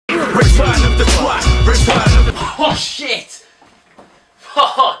Return of the squad. Return of the... Oh shit!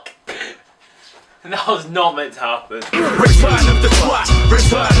 Fuck! That was not meant to happen. Return of the squad.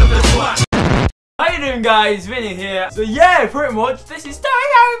 Return of the squad. How you doing, guys? Vinny here. So yeah, pretty much this is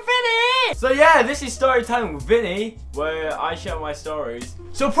Storytime with Vinny. So yeah, this is Storytime with Vinny, where I share my stories.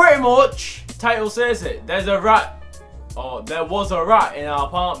 So pretty much, title says it. There's a rat, or there was a rat in our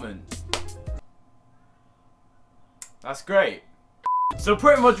apartment. That's great. So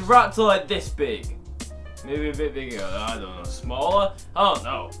pretty much rats are like this big. Maybe a bit bigger, I don't know, smaller? I don't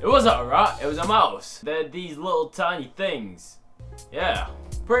know. It wasn't a rat, it was a mouse. They're these little tiny things. Yeah,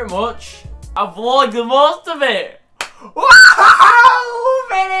 pretty much. I vlogged the most of it. Wow,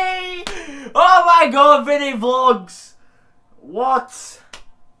 Vinny! Oh my god, Vinny vlogs. What?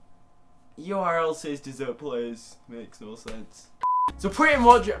 URL says dessert players. Makes no sense. So pretty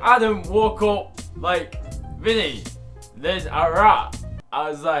much Adam woke up like, Vinny, there's a rat. I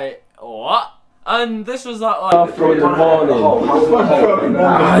was like, what? And this was like 3 in the morning.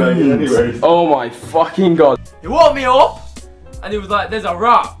 Oh my fucking god. He woke me up and he was like, there's a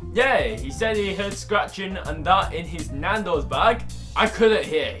rat. Yeah, he said he heard scratching and that in his Nando's bag. I couldn't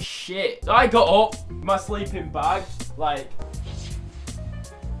hear shit. So I got up, my sleeping bag, like...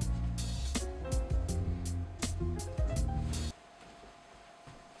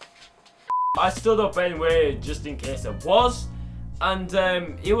 I stood up anyway, just in case it was. And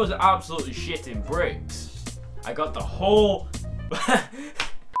it was absolutely shitting bricks. I got the whole...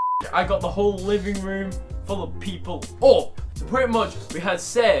 I got the whole living room full of people up. So pretty much, we had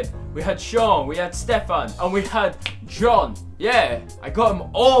Seb, we had Sean, we had Stefan, and we had John. Yeah, I got them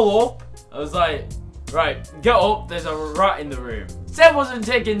all up. I was like, right, get up, there's a rat in the room. Seb wasn't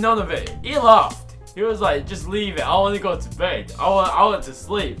taking none of it. He laughed. He was like, just leave it, I want to go to bed. I want to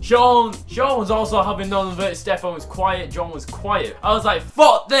sleep. Sean was also having none of it. Stefan was quiet, John was quiet. I was like,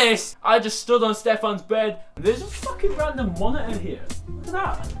 fuck this. I just stood on Stefan's bed. There's a fucking random monitor here. Look at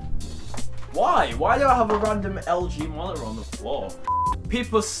that. Why? Why do I have a random LG monitor on the floor?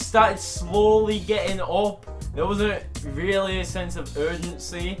 People started slowly getting up. There wasn't really a sense of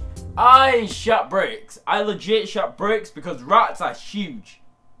urgency. I shot bricks. I legit shot bricks because rats are huge.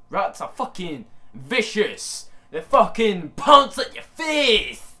 Rats are fucking vicious. They fucking pounce at your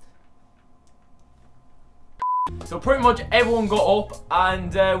face. So pretty much everyone got up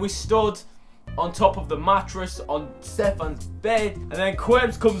and we stood on top of the mattress on Stefan's bed, and then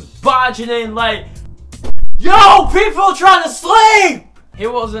Quebs comes barging in like, yo, people trying to sleep! He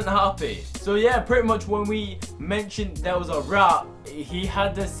wasn't happy. So yeah, pretty much when we mentioned there was a rat, he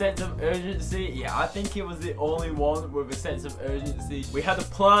had a sense of urgency. Yeah, I think he was the only one with a sense of urgency. We had a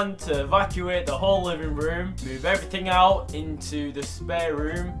plan to evacuate the whole living room, move everything out into the spare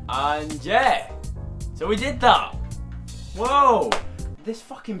room, and yeah. So we did that. Whoa! This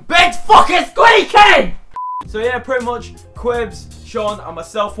fucking bed's fucking squeaking! So yeah, pretty much Quibs, Sean and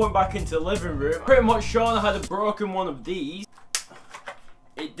myself went back into the living room. Pretty much Sean had a broken one of these.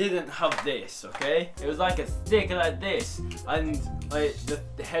 It didn't have this, okay? It was like a stick like this, and like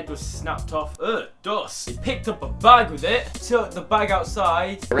the head was snapped off. Ugh, dust. He picked up a bag with it, took the bag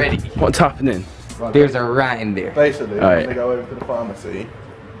outside. Ready? What's happening? There's a rat in there. Basically, I'm gonna go over to the pharmacy,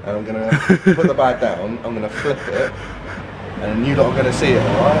 and I'm gonna put the bag down, I'm gonna flip it, and you lot are gonna see it,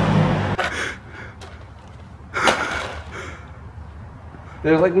 alright?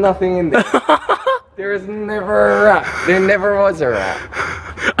 There's like nothing in there. There is never a rat. There never was a rat.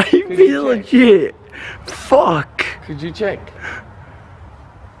 Are you being legit? Fuck. Could you check?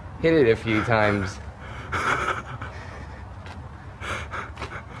 Hit it a few times.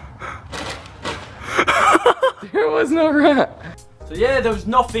 There was no rat. So yeah, there was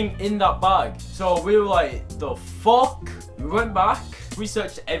nothing in that bag. So we were like, the fuck? We went back, we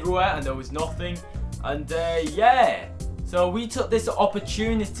searched everywhere and there was nothing. And yeah. So we took this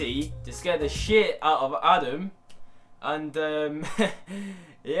opportunity to scare the shit out of Adam. And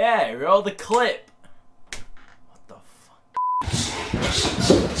yeah, roll the clip. What the fuck?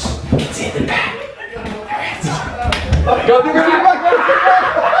 It's in the bag.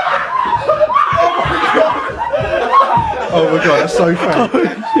 Oh my god, that's so fun.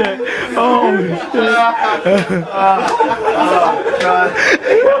 Oh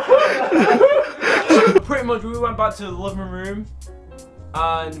shit. Pretty much we went back to the living room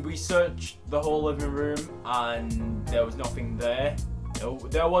and we searched the whole living room and there was nothing there.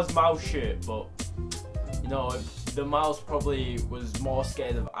 There was mouse shit, but you know, the mouse probably was more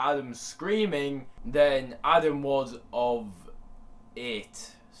scared of Adam screaming than Adam was of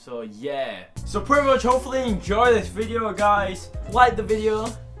it. So yeah. So pretty much hopefully you enjoy this video, guys. Like the video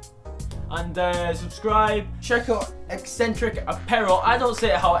And subscribe. Check out Eccentric Apparel. I don't say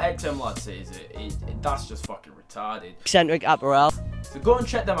it how XM Lad says it. That's just fucking retarded. Eccentric Apparel. So go and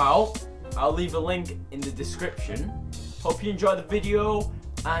check them out. I'll leave a link in the description. Hope you enjoyed the video.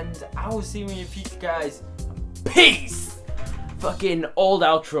 And I will see you in the future, guys. Peace! Fucking old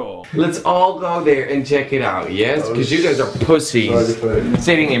outro. Let's all go there and check it out, yes? Because you guys are pussies.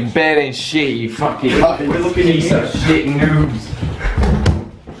 Sitting in bed and shit, you fucking piece of shit noobs.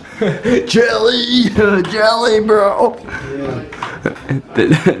 Jelly, bro.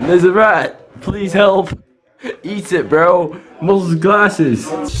 There's a rat. Please help. Eat it, bro. Muzzle's glasses.